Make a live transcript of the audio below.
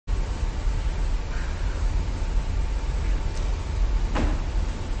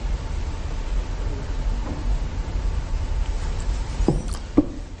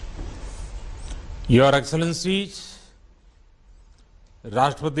Your Excellencies,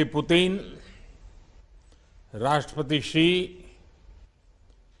 राष्ट्रपति Putin, राष्ट्रपति she,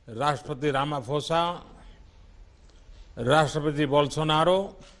 राष्ट्रपति रामाफोसा, राष्ट्रपति बोल्सोनारो,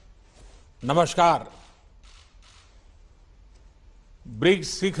 नमस्कार।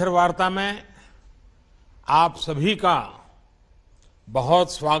 ब्रिक्स शिखर वार्ता में आप सभी का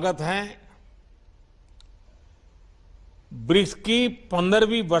बहुत स्वागत है। ब्रिक्स की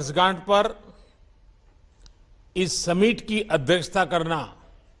 15वीं वर्षगांठ पर इस समिट की अध्यक्षता करना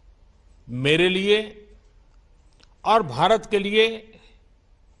मेरे लिए और भारत के लिए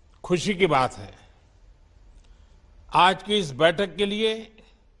खुशी की बात है। आज की इस बैठक के लिए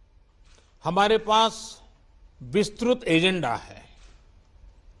हमारे पास विस्तृत एजेंडा है।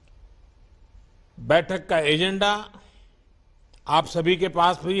 बैठक का एजेंडा आप सभी के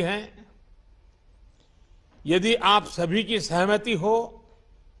पास भी है। यदि आप सभी की सहमति हो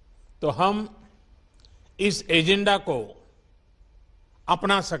तो हम इस एजेंडा को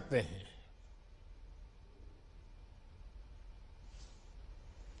अपना सकते हैं।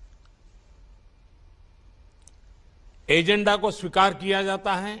 एजेंडा को स्वीकार किया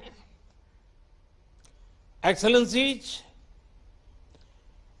जाता है। एक्सेलेंसीज,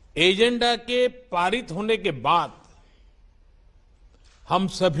 एजेंडा के पारित होने के बाद हम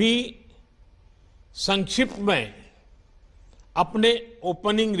सभी संक्षिप्त में अपने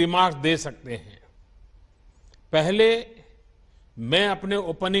ओपनिंग रिमार्क्स दे सकते हैं। पहले मैं अपने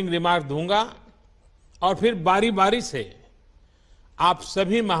ओपनिंग रिमार्क दूंगा और फिर बारी बारी से आप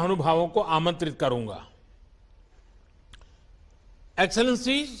सभी महानुभावों को आमंत्रित करूंगा।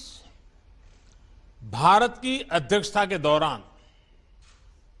 एक्सेलेंसीज, भारत की अध्यक्षता के दौरान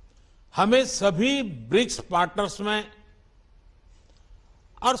हमें सभी ब्रिक्स पार्टनर्स में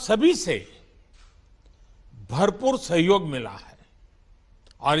और सभी से भरपूर सहयोग मिला है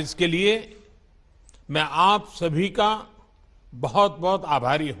और इसके लिए मैं आप सभी का बहुत बहुत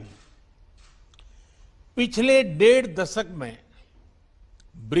आभारी हूं। पिछले 1.5 दशक में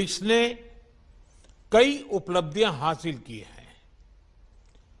ब्रिक्स ने कई उपलब्धियां हासिल की हैं।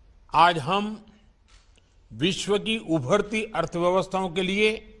 आज हम विश्व की उभरती अर्थव्यवस्थाओं के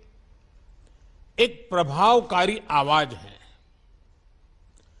लिए एक प्रभावकारी आवाज है।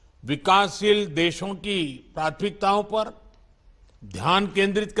 विकासशील देशों की प्राथमिकताओं पर ध्यान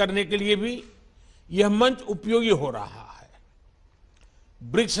केंद्रित करने के लिए भी यह मंच उपयोगी हो रहा है।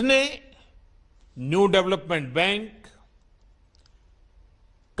 ब्रिक्स ने new development bank,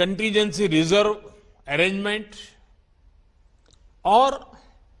 contingency reserve arrangement और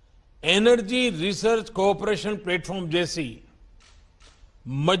एनर्जी रिसर्च कोऑपरेशन प्लेटफॉर्म जैसी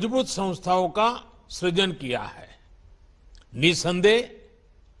मजबूत संस्थाओं का सृजन किया है। निसंदेह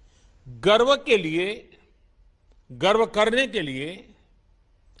गर्व करने के लिए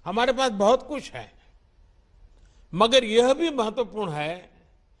हमारे पास बहुत कुछ है, मगर यह भी महत्वपूर्ण है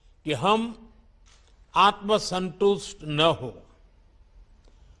कि हम आत्मसंतुष्ट न हो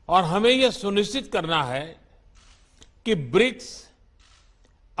और हमें यह सुनिश्चित करना है कि ब्रिक्स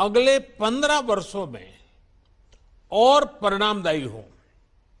अगले 15 वर्षों में और परिणामदायी हो।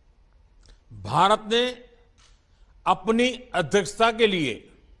 भारत ने अपनी अध्यक्षता के लिए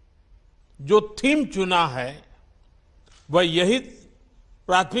जो थीम चुना है वह यही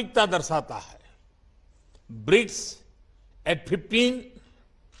प्राथमिकता दर्शाता है। BRICS eight 15,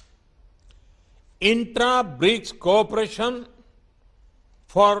 intra BRICS cooperation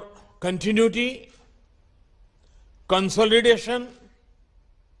for continuity, consolidation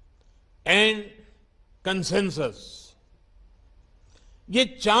and consensus. ये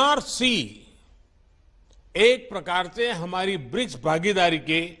 4 सी एक प्रकार से हमारी ब्रिक्स भागीदारी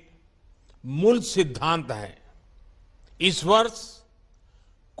के मूल सिद्धांत हैं। इस वर्ष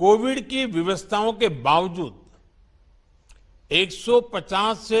कोविड की व्यवस्थाओं के बावजूद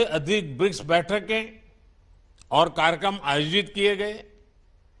 150 से अधिक ब्रिक्स बैठकें और कार्यक्रम आयोजित किए गए,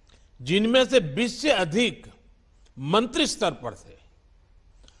 जिनमें से 20 से अधिक मंत्री स्तर पर थे।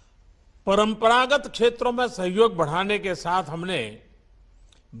 परंपरागत क्षेत्रों में सहयोग बढ़ाने के साथ हमने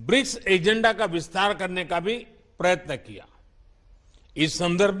ब्रिक्स एजेंडा का विस्तार करने का भी प्रयत्न किया। इस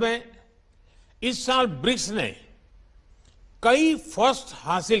संदर्भ में इस साल ब्रिक्स ने कई फर्स्ट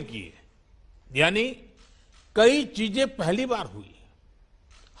हासिल किए, यानी कई चीजें पहली बार हुई।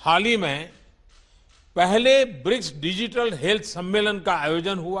 हाल ही में पहले ब्रिक्स डिजिटल हेल्थ सम्मेलन का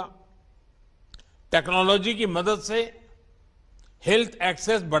आयोजन हुआ। टेक्नोलॉजी की मदद से हेल्थ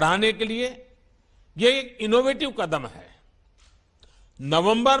एक्सेस बढ़ाने के लिए यह एक इनोवेटिव कदम है।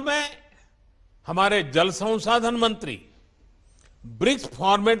 नवंबर में हमारे जल संसाधन मंत्री ब्रिक्स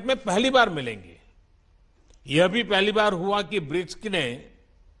फॉर्मेट में पहली बार मिलेंगे। यह भी पहली बार हुआ कि ब्रिक्स ने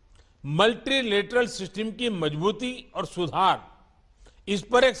मल्टीलेटरल सिस्टम की मजबूती और सुधार, इस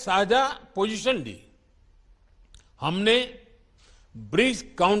पर एक साझा पोजीशन ली। हमने BRICS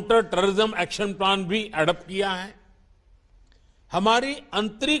counter terrorism action plan भी एडॉप्ट किया है। हमारी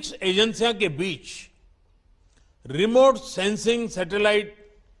अंतरिक्ष एजेंसियों के बीच रिमोट सेंसिंग सैटेलाइट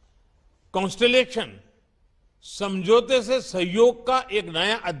कॉन्स्टेलेशन समझौते से सहयोग का एक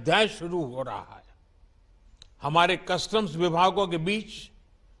नया अध्याय शुरू हो रहा है। हमारे कस्टम्स विभागों के बीच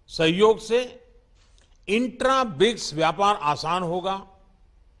सहयोग से इंट्रा ब्रिक्स व्यापार आसान होगा।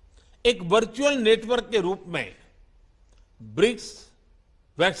 एक वर्चुअल नेटवर्क के रूप में ब्रिक्स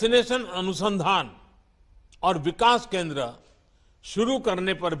वैक्सीनेशन अनुसंधान और विकास केंद्र शुरू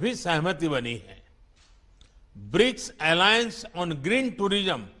करने पर भी सहमति बनी है। BRICS alliance on green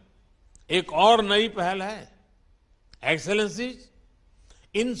tourism एक और नई पहल है। एक्सेलेंसीज,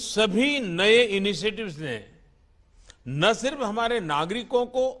 इन सभी नए इनिशिएटिव्स ने न सिर्फ हमारे नागरिकों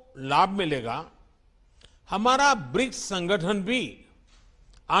को लाभ मिलेगा, हमारा ब्रिक्स संगठन भी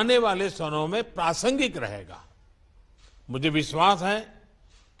आने वाले समय में प्रासंगिक रहेगा। मुझे विश्वास है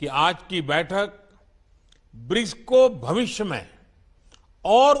कि आज की बैठक ब्रिक्स को भविष्य में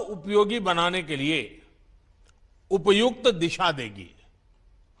और उपयोगी बनाने के लिए उपयुक्त दिशा देगी।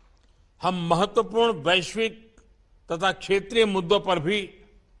 हम महत्वपूर्ण वैश्विक तथा क्षेत्रीय मुद्दों पर भी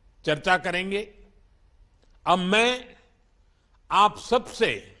चर्चा करेंगे। अब मैं आप सबसे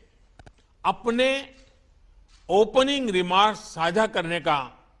अपने ओपनिंग रिमार्क्स साझा करने का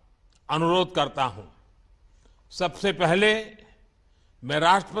अनुरोध करता हूं। सबसे पहले मैं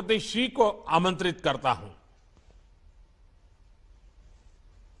राष्ट्रपति श्री को आमंत्रित करता हूं।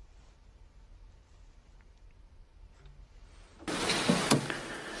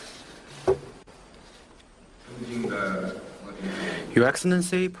 Your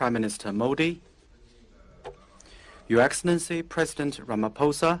Excellency Prime Minister Modi, Your Excellency President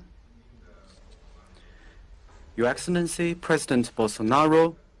Ramaphosa, Your Excellency President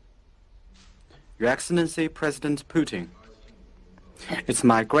Bolsonaro, Your Excellency President Putin, it's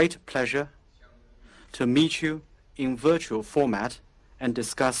my great pleasure to meet you in virtual format and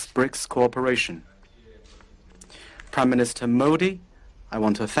discuss BRICS cooperation. Prime Minister Modi, I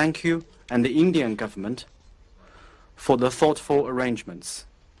want to thank you and the Indian government for the thoughtful arrangements.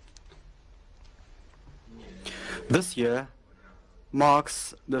 This year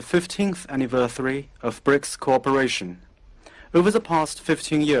marks the 15th anniversary of BRICS cooperation. Over the past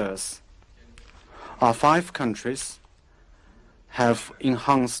 15 years, our 5 countries have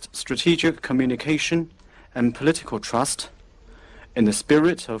enhanced strategic communication and political trust in the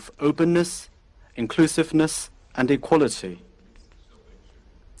spirit of openness, inclusiveness, and equality,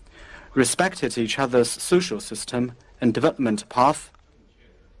 respected each other's social system and development path,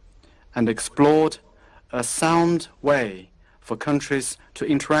 and explored a sound way for countries to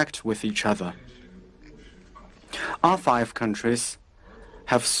interact with each other. Our 5 countries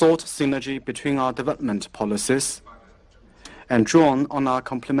have sought synergy between our development policies and drawn on our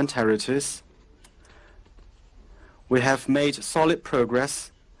complementarities. We have made solid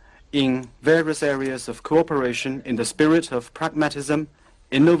progress in various areas of cooperation in the spirit of pragmatism,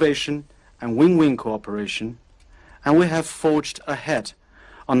 innovation, and win-win cooperation, and we have forged ahead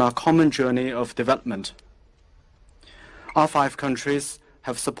on our common journey of development. Our 5 countries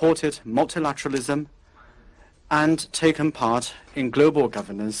have supported multilateralism and taken part in global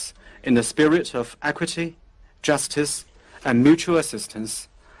governance in the spirit of equity, justice, and mutual assistance,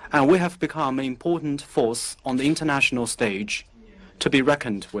 and we have become an important force on the international stage to be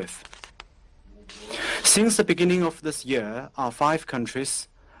reckoned with. Since the beginning of this year, our 5 countries,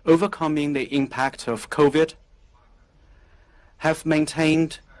 overcoming the impact of COVID, have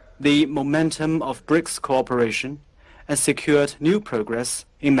maintained the momentum of BRICS cooperation and secured new progress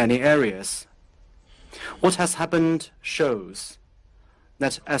in many areas. What has happened shows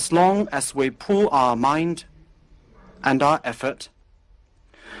that as long as we pool our mind and our effort,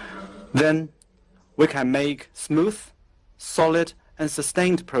 then we can make smooth, solid, and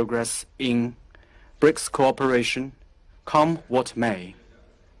sustained progress in BRICS cooperation, come what may.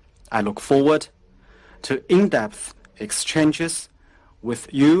 I look forward to in-depth exchanges with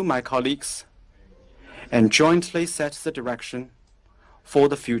you, my colleagues, and jointly set the direction for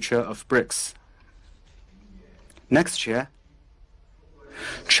the future of BRICS. Next year,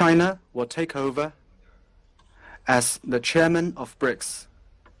 China will take over as the chairman of BRICS,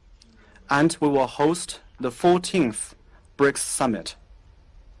 and we will host the 14th BRICS Summit.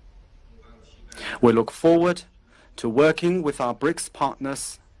 We look forward to working with our BRICS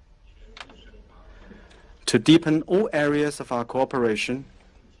partners to deepen all areas of our cooperation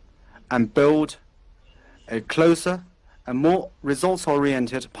and build a closer a more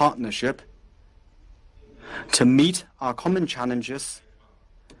results-oriented partnership to meet our common challenges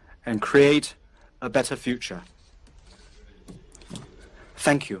and create a better future.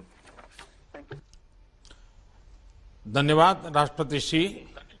 Thank you. धन्यवाद राष्ट्रपति श्री।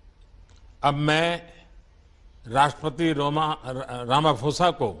 अब मैं राष्ट्रपति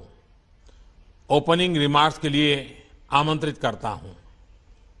Ramaphosa को opening remarks के लिए आमंत्रित करता हूं।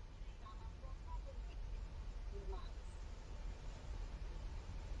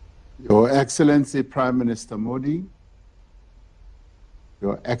 Your Excellency Prime Minister Modi,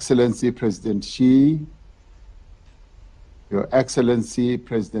 Your Excellency President Xi, Your Excellency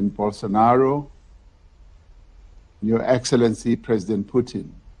President Bolsonaro, Your Excellency President Putin,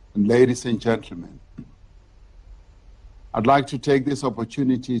 and ladies and gentlemen, I'd like to take this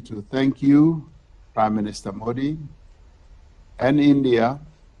opportunity to thank you, Prime Minister Modi, and India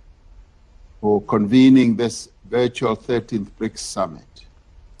for convening this virtual 13th BRICS Summit.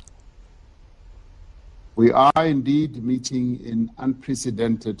 We are indeed meeting in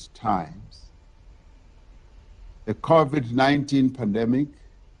unprecedented times. The COVID-19 pandemic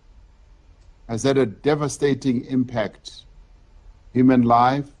has had a devastating impact on human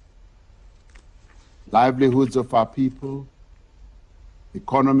life, livelihoods of our people,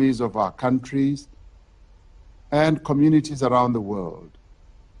 economies of our countries, and communities around the world.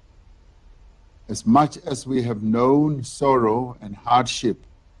 As much as we have known sorrow and hardship,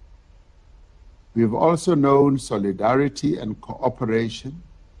 we have also known solidarity and cooperation,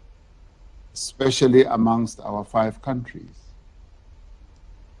 especially amongst our 5 countries.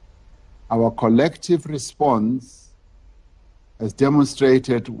 Our collective response has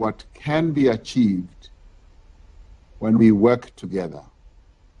demonstrated what can be achieved when we work together.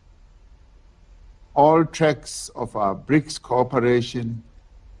 All tracks of our BRICS cooperation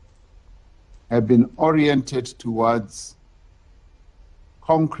have been oriented towards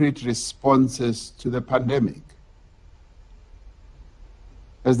concrete responses to the pandemic.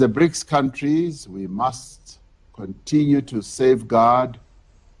 As the BRICS countries, we must continue to safeguard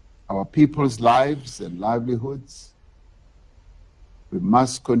our people's lives and livelihoods. We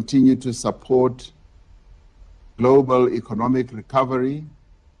must continue to support global economic recovery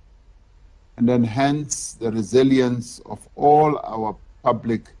and enhance the resilience of all our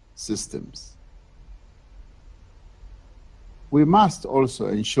public systems. We must also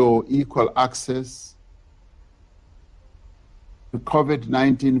ensure equal access to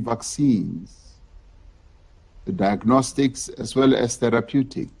COVID-19 vaccines, the diagnostics as well as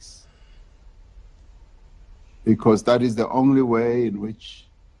therapeutics, because that is the only way in which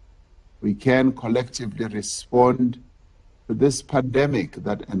we can collectively respond to this pandemic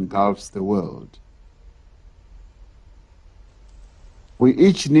that engulfs the world. We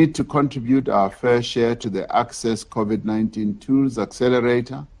each need to contribute our fair share to the Access COVID-19 Tools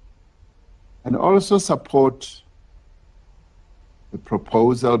Accelerator and also support the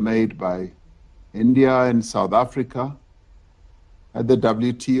proposal made by India and South Africa at the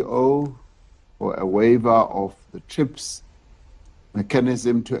WTO for a waiver of the TRIPS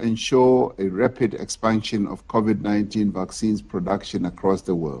mechanism to ensure a rapid expansion of COVID-19 vaccines production across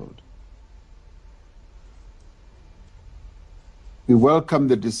the world. We welcome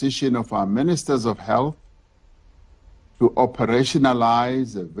the decision of our Ministers of Health to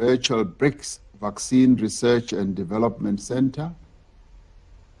operationalize a virtual BRICS Vaccine Research and Development Center.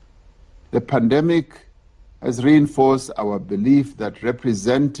 The pandemic has reinforced our belief that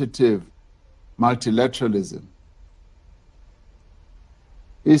representative multilateralism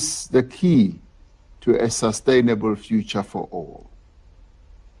is the key to a sustainable future for all.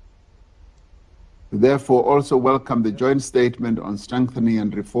 We therefore also welcome the joint statement on strengthening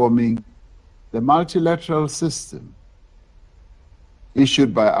and reforming the multilateral system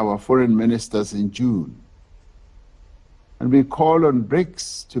issued by our foreign ministers in June. And we call on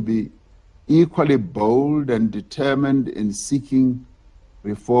BRICS to be equally bold and determined in seeking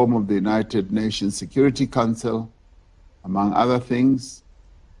reform of the United Nations Security Council, among other things,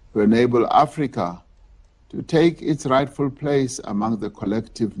 to enable Africa to take its rightful place among the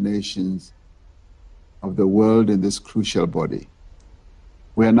collective nations of the world in this crucial body.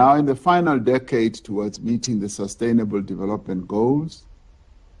 We are now in the final decade towards meeting the Sustainable Development Goals.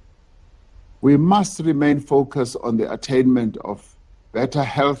 We must remain focused on the attainment of better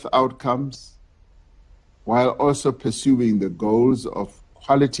health outcomes while also pursuing the goals of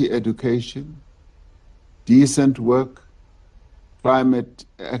quality education, decent work, climate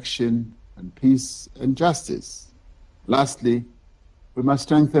action, and peace and justice. Lastly, we must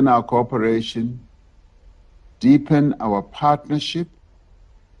strengthen our cooperation, deepen our partnership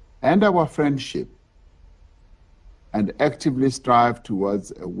and our friendship, and actively strive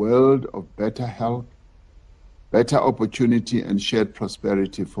towards a world of better health, better opportunity, and shared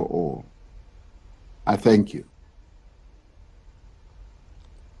prosperity for all. I thank you.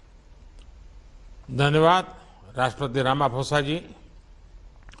 धन्यवाद राष्ट्रपति Ramaphosa जी।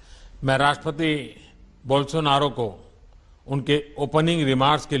 मैं राष्ट्रपति Bolsonaro को उनके opening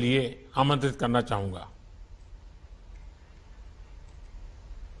remarks के लिए आमंत्रित करना चाहूंगा।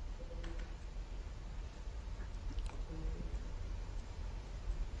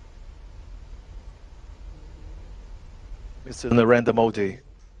 Mr. Narendra Modi,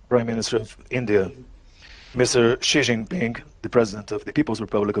 Prime Minister of India, Mr. Xi Jinping, the President of the People's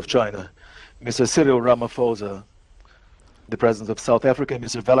Republic of China, Mr. Cyril Ramaphosa, the President of South Africa, and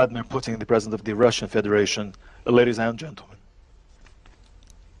Mr. Vladimir Putin, the President of the Russian Federation. Ladies and gentlemen,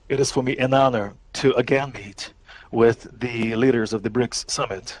 it is for me an honor to again meet with the leaders of the BRICS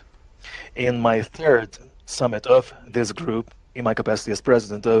summit in my third summit of this group in my capacity as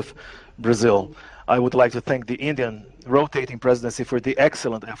President of Brazil. I would like to thank the Indian rotating presidency for the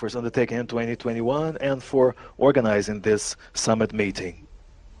excellent efforts undertaken in 2021 and for organizing this summit meeting.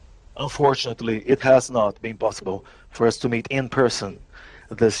 Unfortunately, it has not been possible for us to meet in person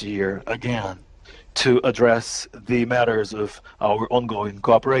this year again to address the matters of our ongoing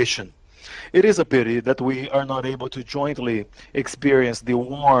cooperation. It is a pity that we are not able to jointly experience the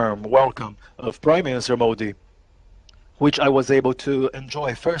warm welcome of Prime Minister Modi, which I was able to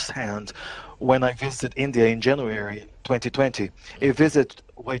enjoy firsthand when I visited India in January 2020, a visit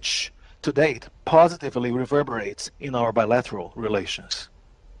which to date positively reverberates in our bilateral relations.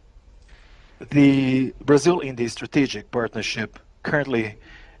 The Brazil-India strategic partnership currently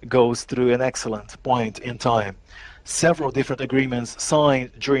goes through an excellent point in time. Several different agreements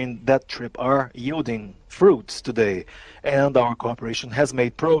signed during that trip are yielding fruits today, and our cooperation has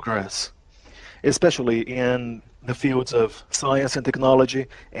made progress, especially in the fields of science and technology,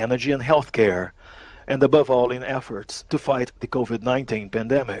 energy and healthcare, and above all in efforts to fight the COVID-19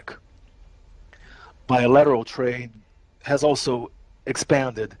 pandemic. Bilateral trade has also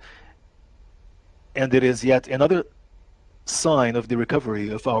expanded, and it is yet another sign of the recovery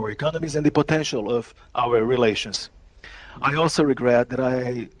of our economies and the potential of our relations. I also regret that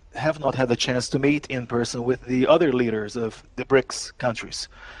I have not had the chance to meet in person with the other leaders of the BRICS countries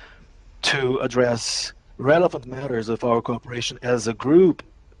to address relevant matters of our cooperation as a group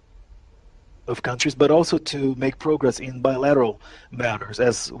of countries, but also to make progress in bilateral matters,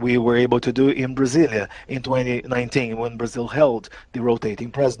 as we were able to do in Brasilia in 2019 when Brazil held the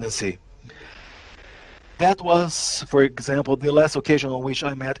rotating presidency. That was, for example, the last occasion on which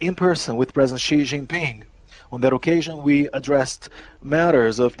I met in person with President Xi Jinping. On that occasion, we addressed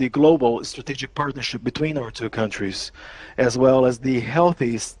matters of the global strategic partnership between our two countries, as well as the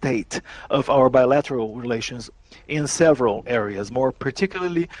healthy state of our bilateral relations in several areas, more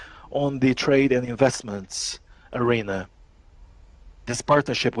particularly on the trade and investments arena. This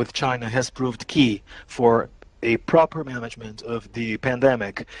partnership with China has proved key for a proper management of the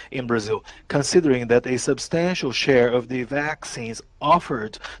pandemic in Brazil, considering that a substantial share of the vaccines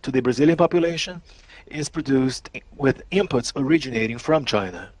offered to the Brazilian population is produced with inputs originating from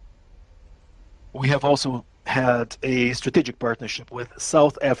China. We have also had a strategic partnership with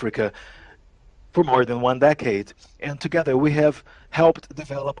South Africa for more than 1 decade, and together we have helped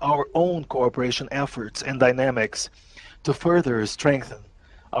develop our own cooperation efforts and dynamics to further strengthen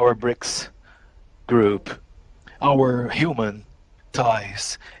our BRICS group. Our human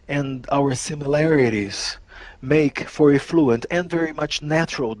ties and our similarities make for a fluent and very much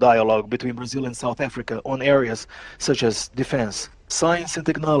natural dialogue between Brazil and South Africa on areas such as defense, science and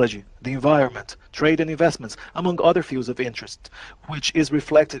technology, the environment, trade and investments, among other fields of interest, which is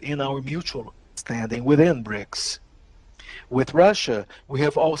reflected in our mutual standing within BRICS. With Russia, we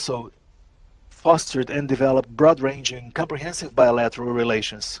have also fostered and developed broad-ranging, comprehensive bilateral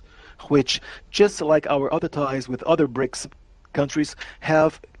relations, which, just like our other ties with other BRICS countries,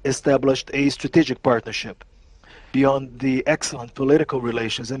 have established a strategic partnership. Beyond the excellent political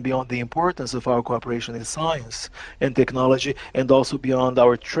relations and beyond the importance of our cooperation in science and technology, and also beyond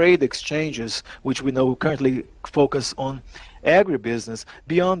our trade exchanges, which we know currently focus on agribusiness,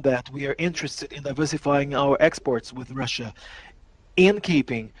 beyond that, we are interested in diversifying our exports with Russia in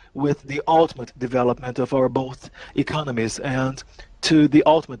keeping with the ultimate development of our both economies and to the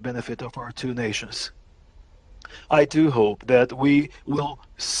ultimate benefit of our two nations. I do hope that we will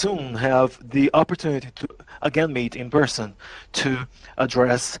soon have the opportunity to again meet in person to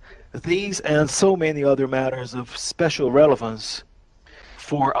address these and so many other matters of special relevance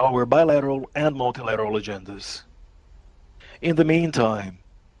for our bilateral and multilateral agendas. In the meantime,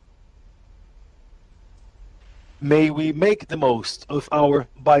 May we make the most of our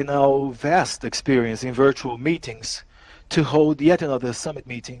by now vast experience in virtual meetings to hold yet another summit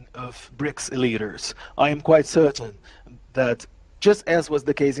meeting of BRICS leaders. I am quite certain that, just as was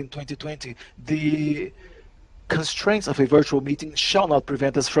the case in 2020, the constraints of a virtual meeting shall not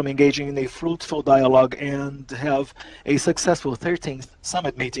prevent us from engaging in a fruitful dialogue and have a successful 13th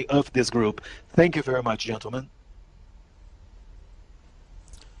summit meeting of this group. Thank you very much, gentlemen.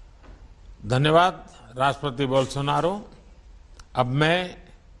 धन्यवाद राष्ट्रपति Bolsonaro. अब मैं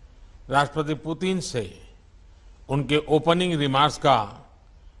राष्ट्रपति Putin से उनके opening remarks का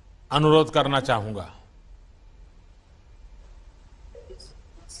अनुरोध करना चाहूंगा।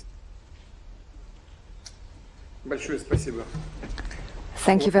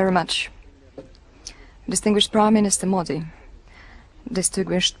 Thank you very much. Distinguished Prime Minister Modi,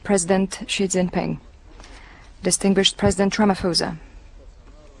 distinguished President Xi Jinping, distinguished President Ramaphosa,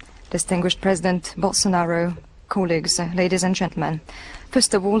 distinguished President Bolsonaro, colleagues, ladies and gentlemen.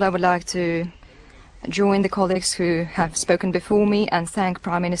 First of all, I would like to join the colleagues who have spoken before me and thank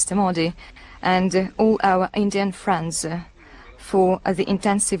Prime Minister Modi and all our Indian friends for the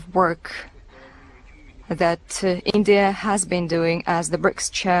intensive work that India has been doing as the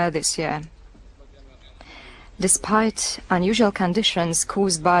BRICS chair this year. Despite unusual conditions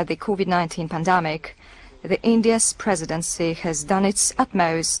caused by the COVID-19 pandemic, the India's presidency has done its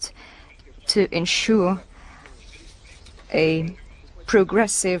utmost to ensure a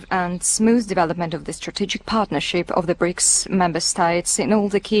progressive and smooth development of the strategic partnership of the BRICS member states in all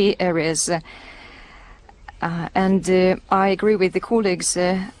the key areas. I agree with the colleagues.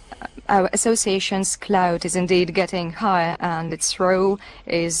 Our association's clout is indeed getting higher and its role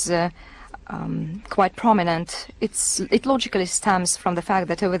is quite prominent. It logically stems from the fact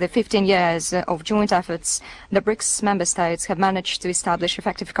that over the 15 years of joint efforts, the BRICS member states have managed to establish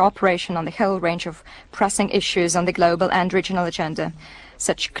effective cooperation on the whole range of pressing issues on the global and regional agenda.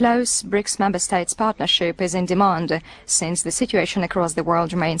 Such close BRICS member states partnership is in demand since the situation across the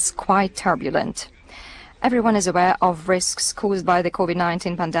world remains quite turbulent. Everyone is aware of risks caused by the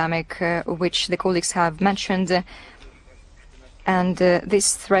COVID-19 pandemic, which the colleagues have mentioned, and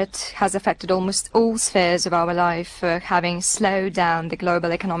this threat has affected almost all spheres of our life, having slowed down the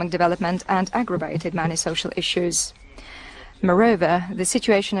global economic development and aggravated many social issues. Moreover, the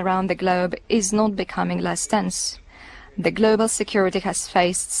situation around the globe is not becoming less tense. The global security has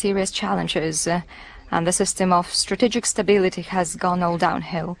faced serious challenges, and the system of strategic stability has gone all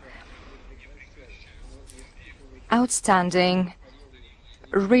downhill. Outstanding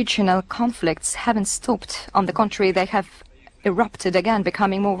regional conflicts haven't stopped. On the contrary, they have erupted again,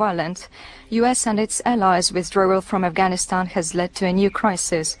 becoming more violent. US and its allies' withdrawal from Afghanistan has led to a new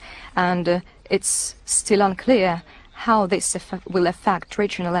crisis, and it's still unclear how this will affect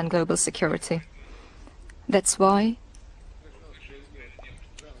regional and global security. That's why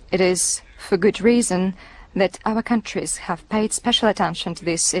it is for good reason that our countries have paid special attention to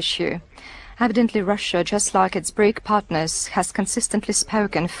this issue. Evidently, Russia, just like its BRIC partners, has consistently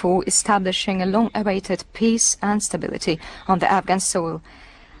spoken for establishing a long-awaited peace and stability on the Afghan soil.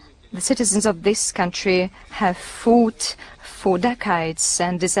 The citizens of this country have fought for decades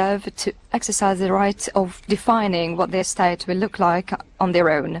and deserve to exercise the right of defining what their state will look like on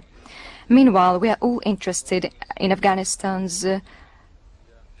their own. Meanwhile, we are all interested in Afghanistan's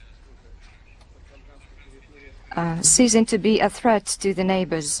ceasing to be a threat to the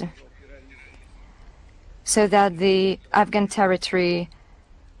neighbors, so that the Afghan territory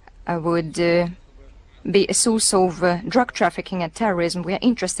would be a source of drug trafficking and terrorism. We are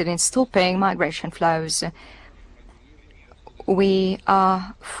interested in stopping migration flows. We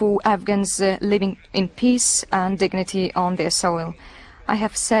are for Afghans living in peace and dignity on their soil. I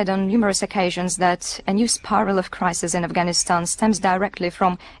have said on numerous occasions that a new spiral of crisis in Afghanistan stems directly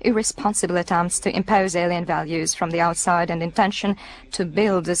from irresponsible attempts to impose alien values from the outside and intention to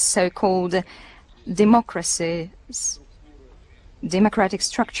build a so-called democratic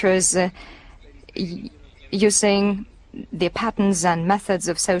structures using the patterns and methods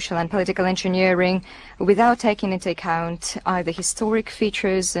of social and political engineering without taking into account either historic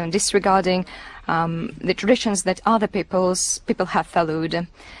features and disregarding the traditions that other people have followed.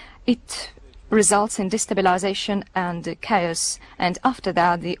 It results in destabilization and chaos, and after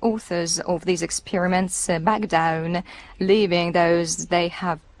that the authors of these experiments back down, leaving those they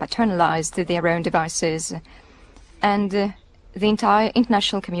have paternalized to their own devices. And the entire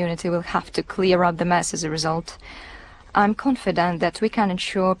international community will have to clear up the mess as a result. I'm confident that we can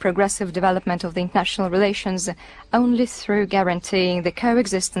ensure progressive development of the international relations only through guaranteeing the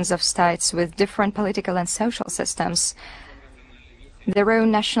coexistence of states with different political and social systems. their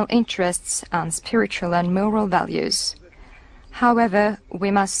own national interests and spiritual and moral values. However,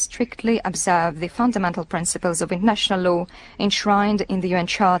 we must strictly observe the fundamental principles of international law enshrined in the UN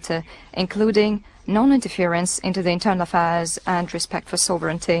Charter, including non-interference into the internal affairs and respect for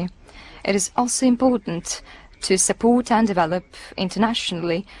sovereignty. It is also important to support and develop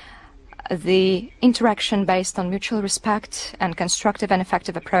internationally the interaction based on mutual respect and constructive and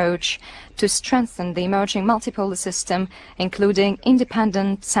effective approach to strengthen the emerging multipolar system, including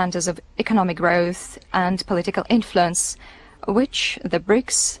independent centers of economic growth and political influence, which the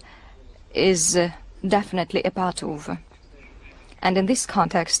BRICS is definitely a part of. And in this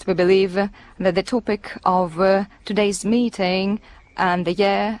context, we believe that the topic of today's meeting and the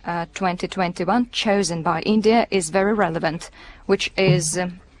year 2021 chosen by India is very relevant, which is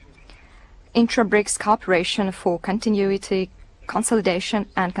intra-BRICS cooperation for continuity, consolidation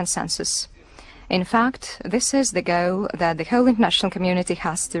and consensus. In fact, this is the goal that the whole international community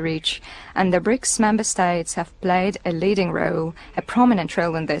has to reach, and the BRICS member states have played a leading role, a prominent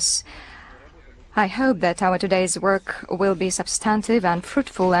role in this. I hope that our today's work will be substantive and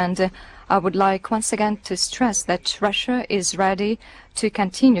fruitful, and I would like once again to stress that Russia is ready to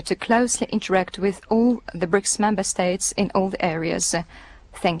continue to closely interact with all the BRICS member states in all the areas.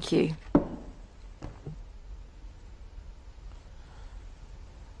 Thank you.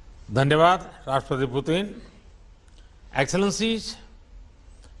 धन्यवाद राष्ट्रपति Putin. Excellencies,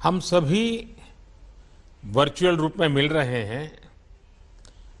 हम सभी virtual रूप में मिल रहे हैं,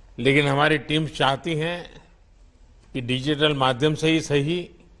 लेकिन हमारी टीम्स चाहती हैं कि डिजिटल माध्यम से ही सही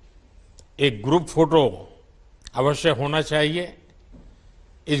एक ग्रुप फोटो अवश्य होना चाहिए।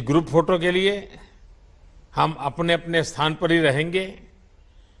 इस ग्रुप फोटो के लिए हम अपने अपने स्थान पर ही रहेंगे।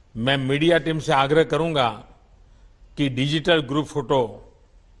 मैं मीडिया टीम से आग्रह करूंगा कि डिजिटल ग्रुप फोटो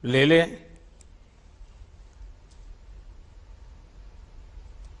ले लें।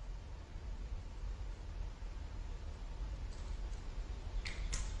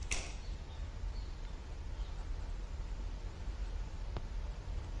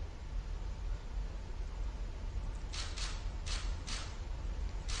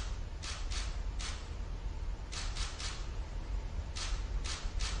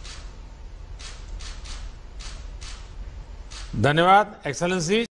 धन्यवाद एक्सेलेंसी।